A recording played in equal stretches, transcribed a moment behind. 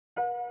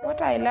What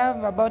I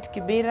love about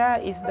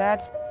Kibera is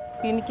that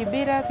in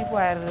Kibera people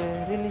are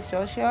really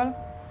social.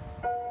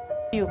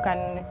 You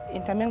can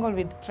intermingle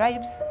with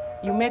tribes.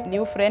 You make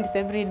new friends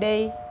every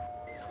day.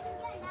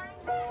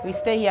 We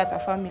stay here as a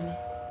family.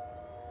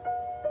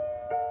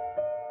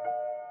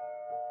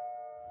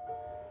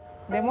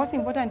 The most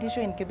important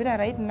issue in Kibera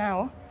right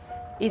now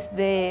is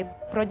the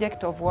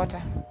project of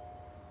water.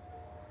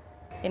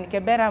 In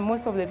Kibera,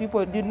 most of the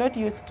people do not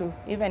used to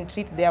even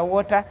treat their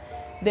water.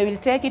 They will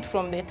take it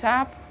from the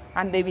tap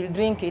and they will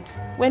drink it.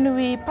 When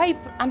we pipe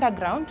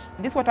underground,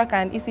 this water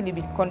can easily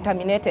be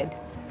contaminated.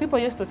 People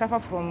used to suffer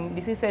from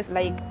diseases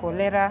like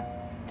cholera,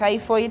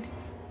 typhoid.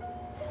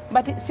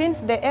 But since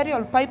the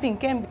aerial piping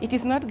came, it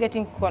is not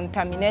getting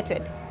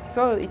contaminated,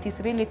 so it is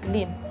really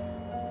clean.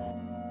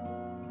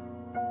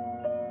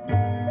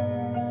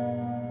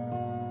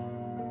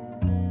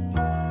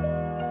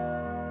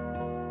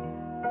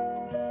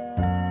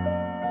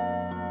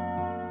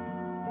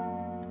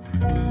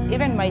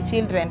 Even my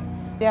children,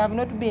 they have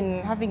not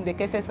been having the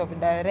cases of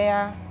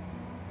diarrhea.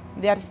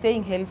 They are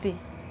staying healthy.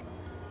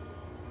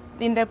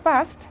 In the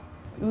past,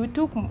 we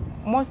took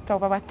most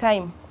of our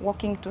time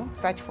walking to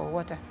search for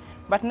water.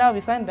 But now we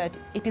find that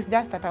it is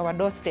just at our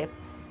doorstep.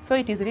 So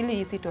it is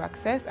really easy to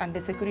access and the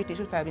security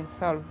issues have been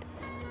solved.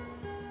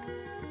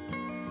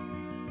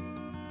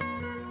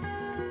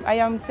 I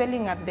am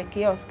selling at the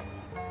kiosk.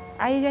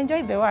 I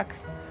enjoy the work.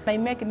 I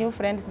make new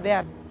friends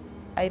there.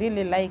 I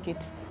really like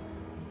it.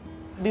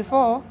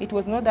 Before, it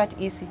was not that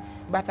easy,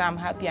 but I'm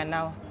happier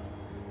now.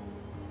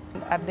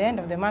 At the end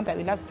of the month, I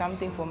will have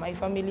something for my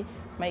family.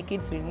 My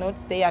kids will not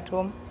stay at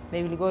home.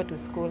 They will go to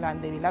school and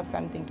they will have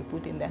something to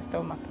put in their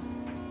stomach.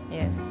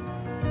 Yes.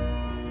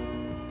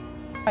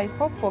 I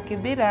hope for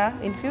Kibera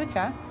in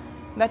future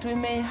that we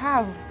may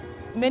have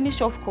many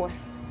shofkos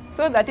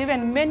so that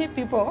even many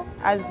people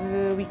as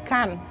we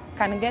can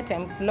get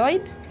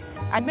employed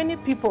and many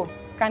people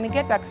can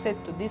get access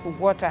to this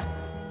water.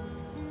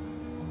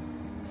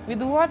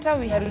 With water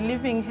we are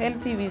living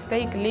healthy, we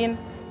stay clean.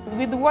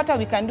 With water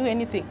we can do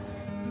anything.